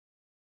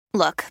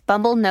Look,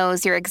 Bumble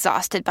knows you're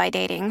exhausted by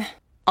dating.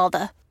 All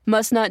the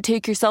must not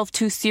take yourself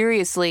too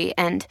seriously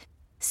and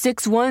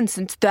 6'1"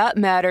 since that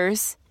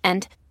matters.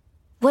 And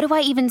what do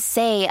I even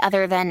say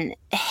other than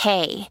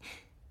hey?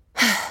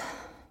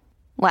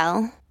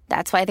 Well,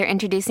 that's why they're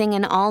introducing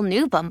an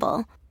all-new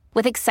Bumble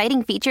with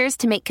exciting features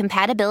to make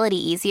compatibility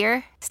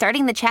easier,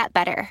 starting the chat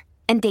better,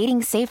 and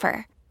dating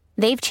safer.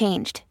 They've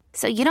changed,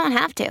 so you don't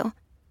have to.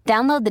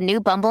 Download the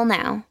new Bumble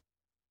now.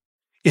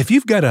 If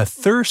you've got a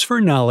thirst for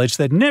knowledge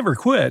that never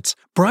quits,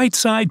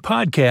 Brightside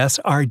Podcasts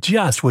are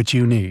just what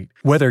you need.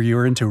 Whether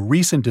you're into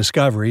recent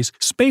discoveries,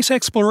 space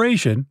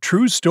exploration,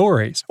 true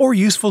stories, or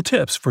useful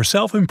tips for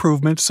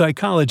self-improvement,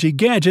 psychology,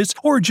 gadgets,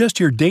 or just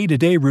your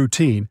day-to-day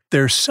routine,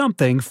 there's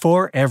something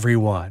for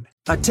everyone.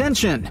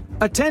 Attention!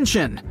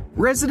 Attention!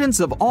 Residents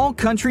of all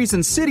countries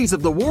and cities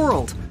of the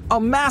world,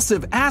 a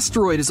massive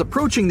asteroid is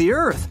approaching the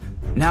Earth.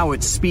 Now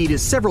its speed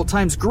is several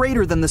times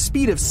greater than the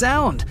speed of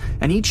sound,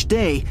 and each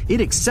day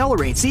it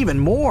accelerates even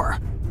more.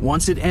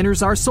 Once it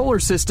enters our solar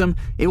system,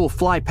 it will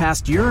fly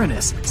past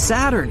Uranus,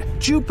 Saturn,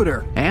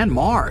 Jupiter, and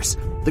Mars.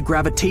 The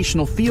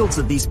gravitational fields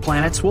of these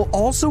planets will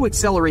also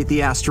accelerate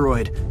the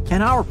asteroid,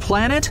 and our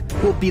planet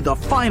will be the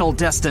final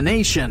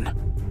destination.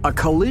 A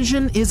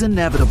collision is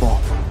inevitable.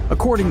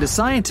 According to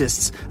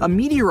scientists, a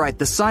meteorite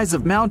the size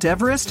of Mount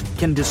Everest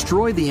can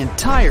destroy the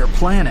entire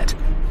planet.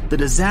 The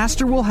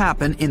disaster will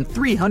happen in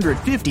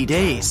 350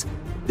 days.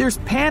 There's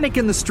panic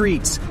in the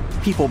streets.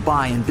 People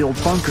buy and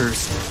build bunkers.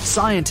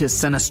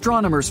 Scientists and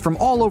astronomers from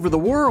all over the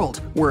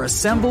world were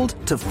assembled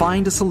to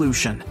find a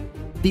solution.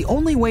 The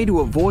only way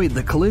to avoid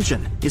the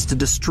collision is to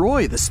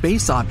destroy the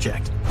space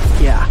object.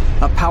 Yeah,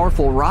 a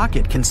powerful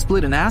rocket can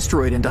split an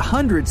asteroid into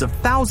hundreds of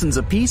thousands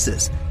of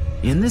pieces.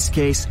 In this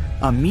case,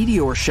 a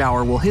meteor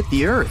shower will hit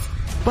the Earth,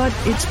 but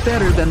it's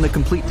better than the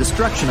complete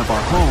destruction of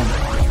our home.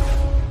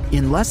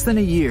 In less than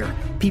a year,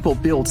 people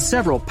build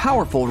several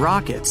powerful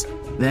rockets.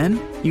 Then,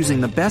 using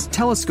the best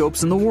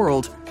telescopes in the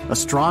world,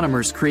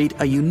 astronomers create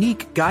a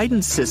unique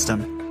guidance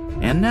system.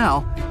 And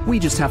now, we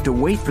just have to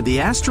wait for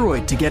the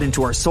asteroid to get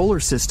into our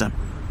solar system.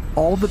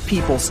 All the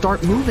people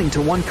start moving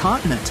to one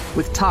continent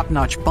with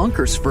top-notch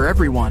bunkers for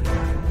everyone.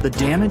 The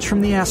damage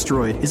from the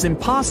asteroid is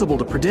impossible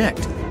to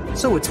predict,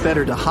 so it's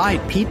better to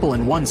hide people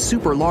in one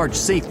super large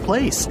safe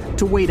place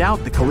to wait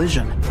out the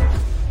collision.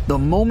 The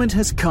moment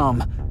has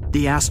come.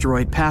 The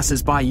asteroid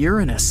passes by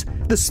Uranus.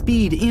 The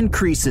speed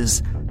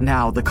increases.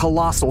 Now the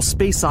colossal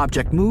space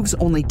object moves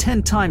only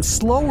 10 times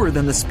slower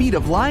than the speed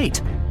of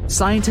light.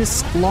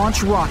 Scientists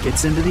launch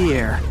rockets into the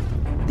air.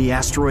 The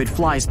asteroid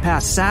flies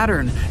past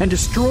Saturn and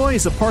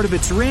destroys a part of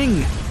its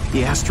ring.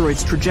 The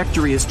asteroid's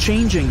trajectory is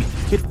changing.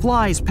 It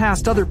flies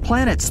past other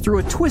planets through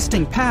a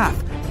twisting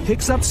path,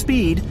 picks up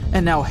speed,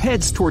 and now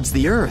heads towards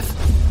the Earth.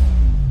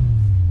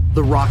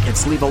 The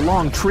rockets leave a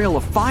long trail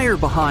of fire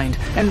behind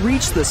and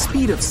reach the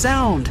speed of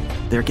sound.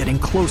 They're getting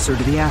closer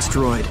to the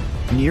asteroid.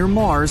 Near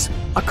Mars,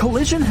 a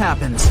collision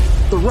happens.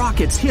 The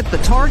rockets hit the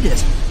target.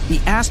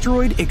 The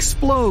asteroid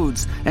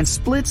explodes and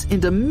splits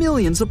into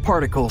millions of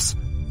particles.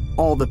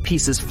 All the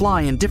pieces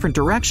fly in different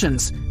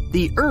directions.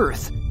 The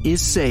Earth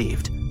is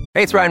saved.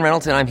 Hey, it's Ryan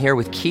Reynolds, and I'm here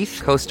with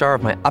Keith, co-star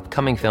of my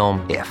upcoming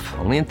film, If,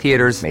 only in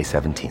theaters May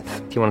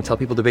 17th. Do you want to tell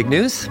people the big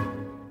news?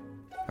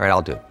 All right,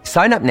 I'll do it.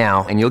 Sign up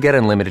now and you'll get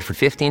unlimited for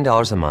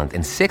 $15 a month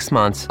and 6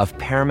 months of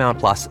Paramount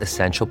Plus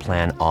Essential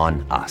Plan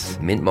on us.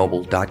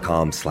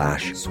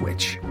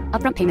 MintMobile.com/switch.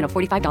 Upfront payment of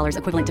 $45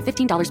 equivalent to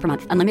 $15 per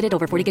month. Unlimited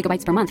over 40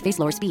 gigabytes per month. Face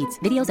lower speeds.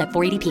 Videos at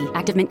 480p.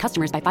 Active Mint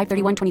customers by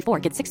 531.24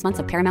 get 6 months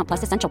of Paramount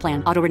Plus Essential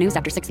Plan. Auto renews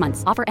after 6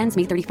 months. Offer ends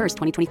May 31st,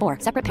 2024.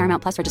 Separate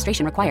Paramount Plus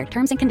registration required.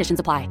 Terms and conditions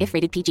apply if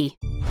rated PG.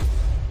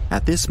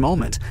 At this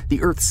moment,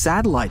 the Earth's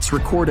satellites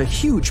record a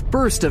huge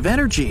burst of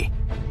energy.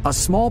 A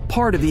small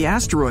part of the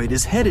asteroid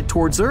is headed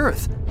towards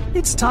Earth.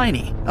 It's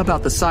tiny,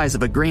 about the size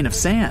of a grain of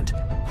sand.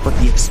 But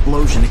the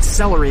explosion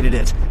accelerated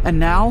it, and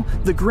now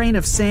the grain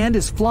of sand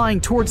is flying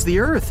towards the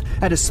Earth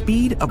at a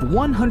speed of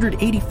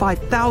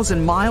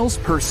 185,000 miles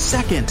per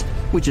second,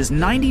 which is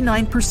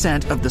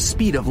 99% of the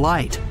speed of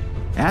light.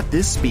 At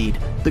this speed,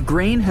 the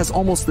grain has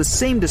almost the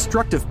same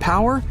destructive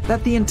power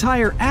that the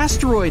entire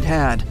asteroid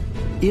had.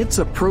 It's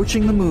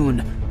approaching the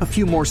moon. A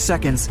few more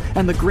seconds,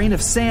 and the grain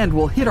of sand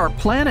will hit our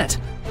planet.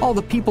 All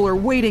the people are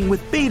waiting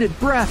with bated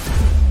breath.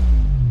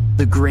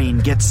 The grain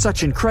gets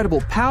such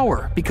incredible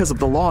power because of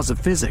the laws of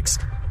physics.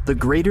 The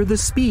greater the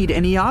speed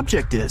any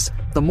object is,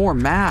 the more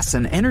mass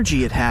and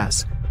energy it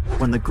has.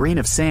 When the grain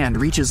of sand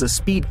reaches a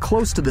speed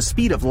close to the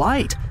speed of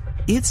light,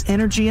 its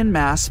energy and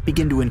mass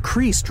begin to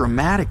increase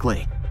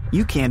dramatically.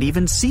 You can't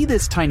even see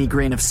this tiny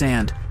grain of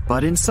sand,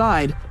 but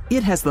inside,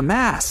 it has the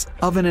mass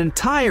of an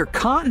entire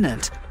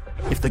continent.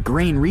 If the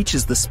grain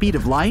reaches the speed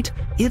of light,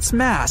 its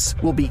mass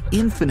will be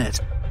infinite,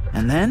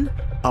 and then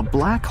a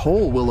black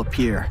hole will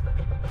appear.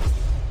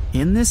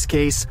 In this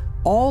case,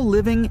 all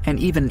living and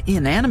even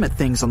inanimate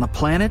things on the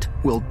planet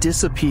will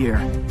disappear.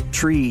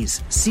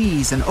 Trees,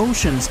 seas, and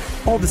oceans,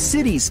 all the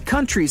cities,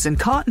 countries, and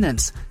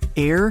continents,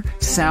 air,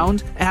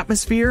 sound,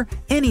 atmosphere,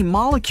 any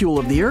molecule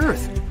of the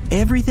Earth.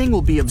 Everything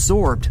will be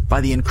absorbed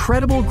by the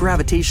incredible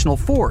gravitational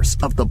force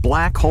of the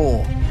black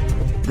hole.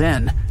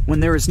 Then, when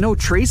there is no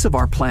trace of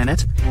our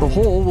planet, the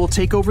hole will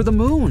take over the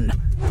moon.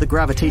 The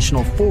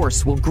gravitational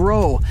force will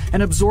grow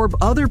and absorb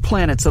other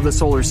planets of the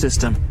solar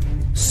system.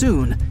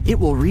 Soon, it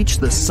will reach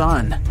the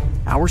sun.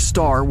 Our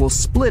star will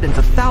split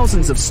into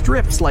thousands of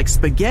strips like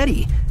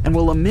spaghetti and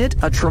will emit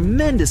a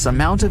tremendous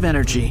amount of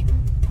energy.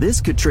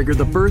 This could trigger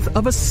the birth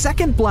of a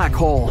second black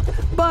hole,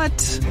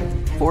 but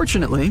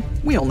fortunately,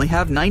 we only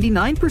have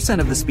 99%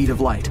 of the speed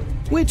of light,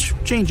 which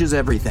changes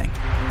everything.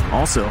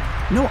 Also,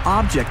 no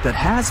object that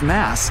has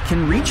mass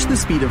can reach the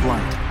speed of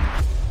light.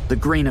 The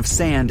grain of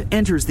sand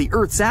enters the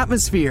Earth's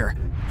atmosphere.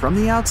 From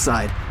the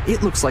outside,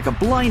 it looks like a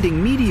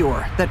blinding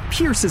meteor that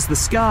pierces the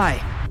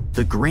sky.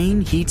 The grain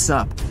heats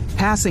up,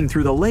 passing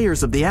through the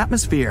layers of the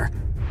atmosphere.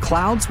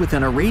 Clouds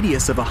within a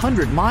radius of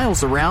 100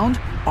 miles around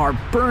are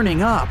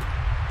burning up.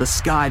 The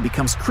sky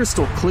becomes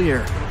crystal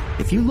clear.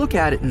 If you look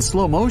at it in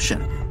slow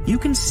motion, you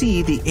can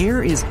see the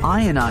air is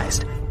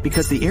ionized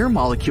because the air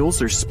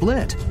molecules are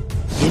split.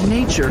 In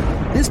nature,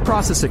 this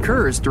process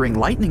occurs during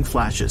lightning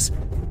flashes.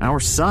 Our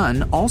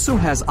sun also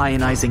has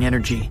ionizing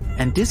energy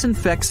and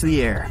disinfects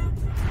the air.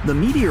 The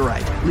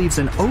meteorite leaves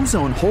an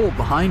ozone hole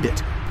behind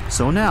it.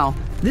 So now,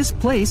 this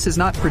place is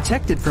not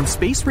protected from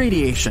space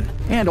radiation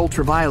and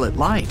ultraviolet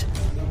light.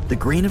 The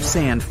grain of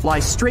sand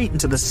flies straight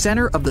into the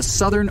center of the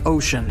Southern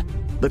Ocean.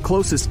 The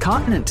closest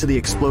continent to the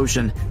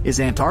explosion is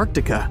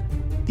Antarctica.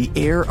 The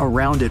air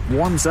around it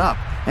warms up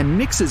and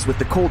mixes with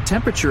the cold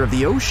temperature of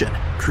the ocean,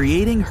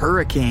 creating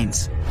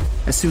hurricanes.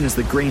 As soon as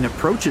the grain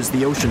approaches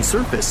the ocean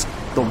surface,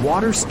 the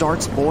water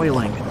starts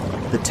boiling.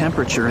 The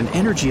temperature and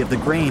energy of the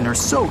grain are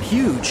so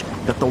huge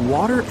that the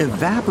water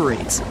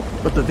evaporates,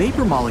 but the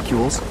vapor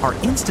molecules are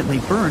instantly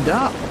burned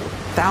up.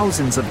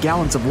 Thousands of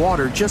gallons of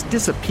water just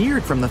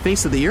disappeared from the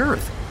face of the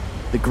Earth.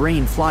 The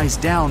grain flies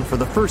down for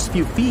the first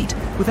few feet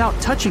without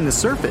touching the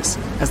surface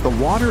as the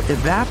water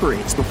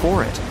evaporates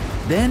before it.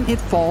 Then it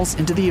falls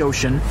into the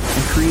ocean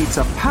and creates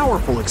a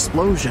powerful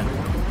explosion.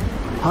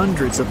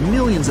 Hundreds of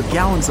millions of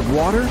gallons of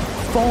water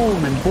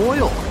foam and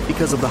boil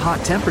because of the hot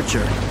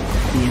temperature.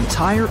 The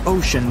entire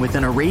ocean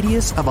within a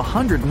radius of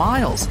 100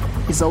 miles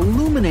is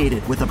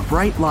illuminated with a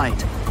bright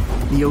light.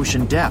 The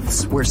ocean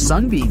depths, where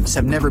sunbeams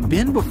have never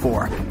been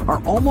before,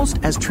 are almost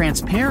as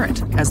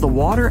transparent as the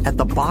water at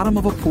the bottom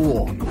of a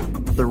pool.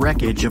 The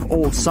wreckage of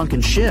old sunken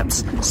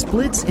ships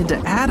splits into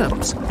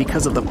atoms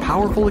because of the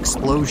powerful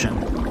explosion.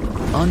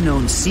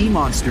 Unknown sea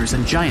monsters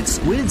and giant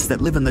squids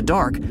that live in the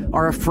dark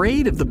are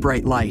afraid of the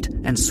bright light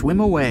and swim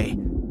away.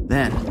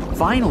 Then,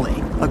 finally,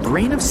 a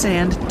grain of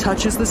sand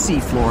touches the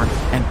seafloor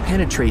and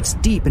penetrates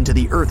deep into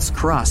the Earth's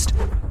crust.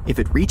 If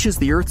it reaches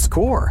the Earth's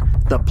core,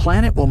 the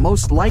planet will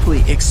most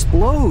likely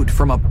explode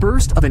from a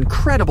burst of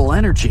incredible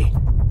energy.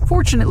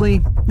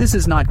 Fortunately, this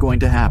is not going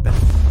to happen.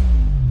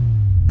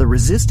 The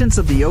resistance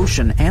of the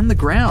ocean and the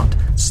ground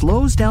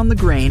slows down the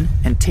grain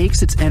and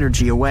takes its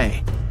energy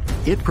away.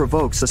 It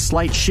provokes a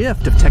slight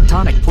shift of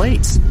tectonic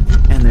plates,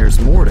 and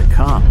there's more to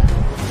come.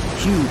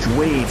 Huge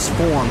waves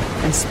form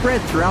and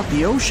spread throughout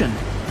the ocean.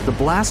 The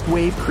blast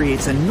wave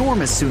creates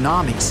enormous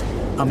tsunamis.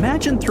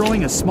 Imagine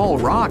throwing a small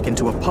rock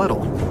into a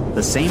puddle.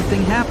 The same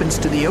thing happens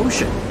to the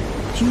ocean.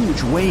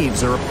 Huge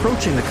waves are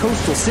approaching the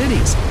coastal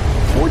cities.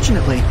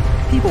 Fortunately,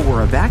 people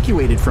were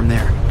evacuated from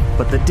there,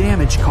 but the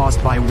damage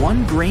caused by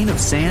one grain of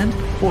sand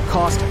will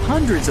cost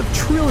hundreds of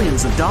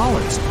trillions of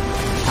dollars.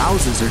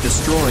 Houses are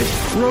destroyed,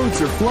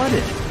 roads are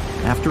flooded.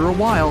 After a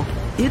while,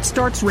 it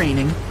starts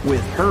raining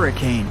with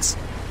hurricanes.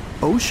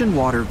 Ocean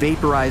water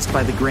vaporized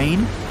by the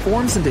grain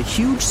forms into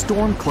huge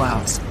storm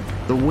clouds.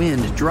 The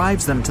wind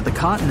drives them to the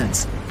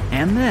continents.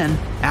 And then,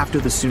 after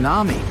the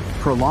tsunami,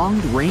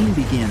 prolonged rain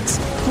begins,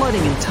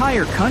 flooding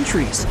entire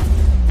countries.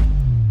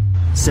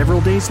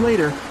 Several days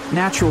later,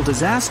 natural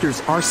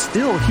disasters are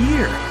still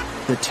here.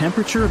 The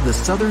temperature of the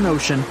Southern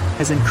Ocean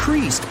has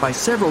increased by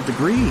several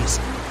degrees.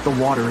 The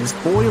water is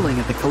boiling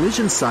at the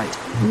collision site,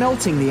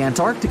 melting the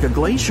Antarctica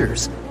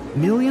glaciers.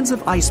 Millions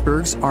of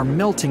icebergs are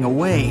melting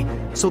away,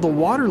 so the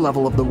water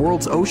level of the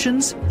world's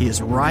oceans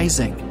is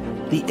rising.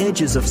 The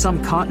edges of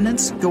some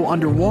continents go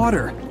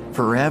underwater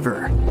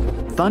forever.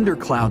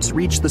 Thunderclouds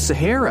reach the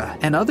Sahara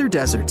and other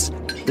deserts.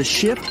 The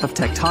shift of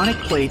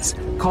tectonic plates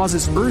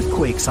causes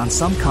earthquakes on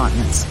some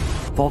continents.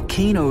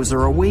 Volcanoes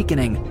are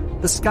awakening.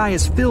 The sky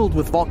is filled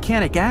with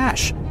volcanic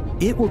ash.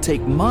 It will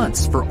take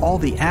months for all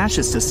the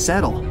ashes to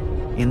settle.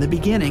 In the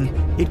beginning,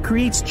 it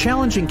creates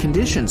challenging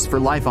conditions for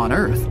life on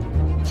Earth.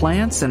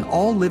 Plants and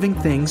all living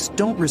things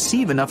don't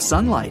receive enough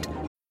sunlight.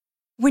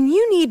 When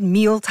you need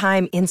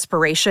mealtime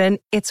inspiration,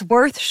 it's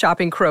worth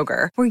shopping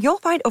Kroger, where you'll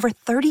find over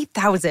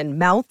 30,000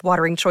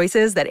 mouth-watering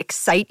choices that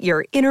excite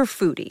your inner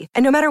foodie.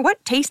 And no matter what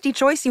tasty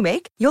choice you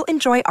make, you'll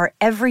enjoy our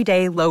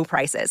everyday low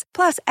prices,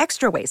 plus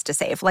extra ways to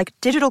save, like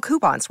digital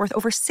coupons worth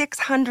over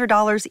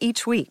 $600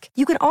 each week.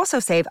 You can also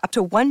save up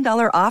to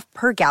 $1 off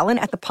per gallon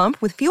at the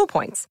pump with fuel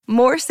points.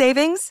 More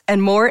savings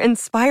and more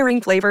inspiring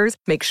flavors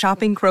make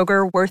shopping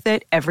Kroger worth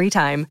it every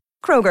time.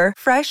 Kroger,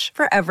 fresh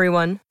for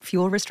everyone.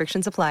 Fuel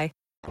restrictions apply.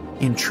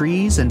 In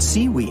trees and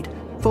seaweed,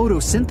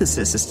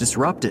 photosynthesis is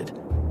disrupted.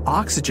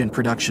 Oxygen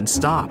production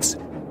stops.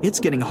 it's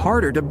getting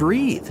harder to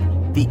breathe.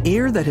 The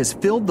air that has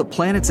filled the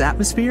planet's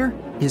atmosphere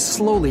is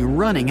slowly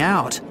running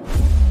out.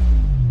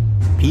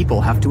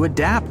 People have to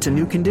adapt to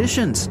new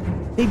conditions.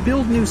 They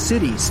build new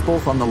cities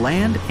both on the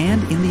land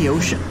and in the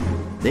ocean.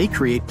 They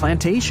create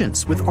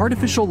plantations with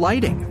artificial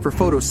lighting for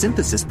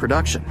photosynthesis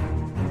production.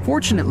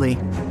 Fortunately,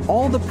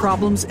 all the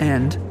problems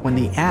end when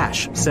the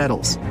ash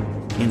settles.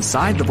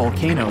 Inside the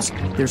volcanoes,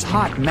 there's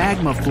hot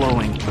magma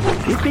flowing.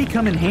 It may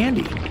come in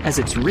handy as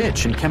it's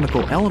rich in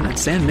chemical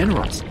elements and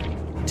minerals.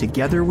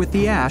 Together with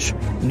the ash,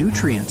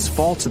 nutrients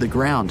fall to the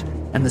ground,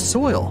 and the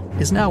soil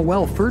is now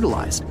well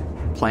fertilized.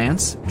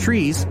 Plants,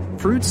 trees,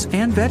 fruits,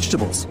 and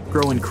vegetables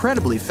grow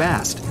incredibly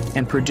fast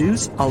and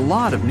produce a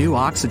lot of new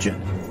oxygen.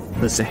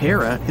 The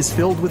Sahara is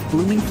filled with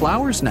blooming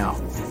flowers now,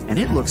 and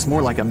it looks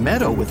more like a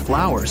meadow with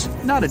flowers,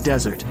 not a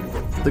desert.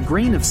 The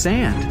grain of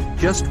sand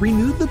just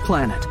renewed the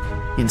planet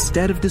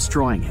instead of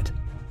destroying it.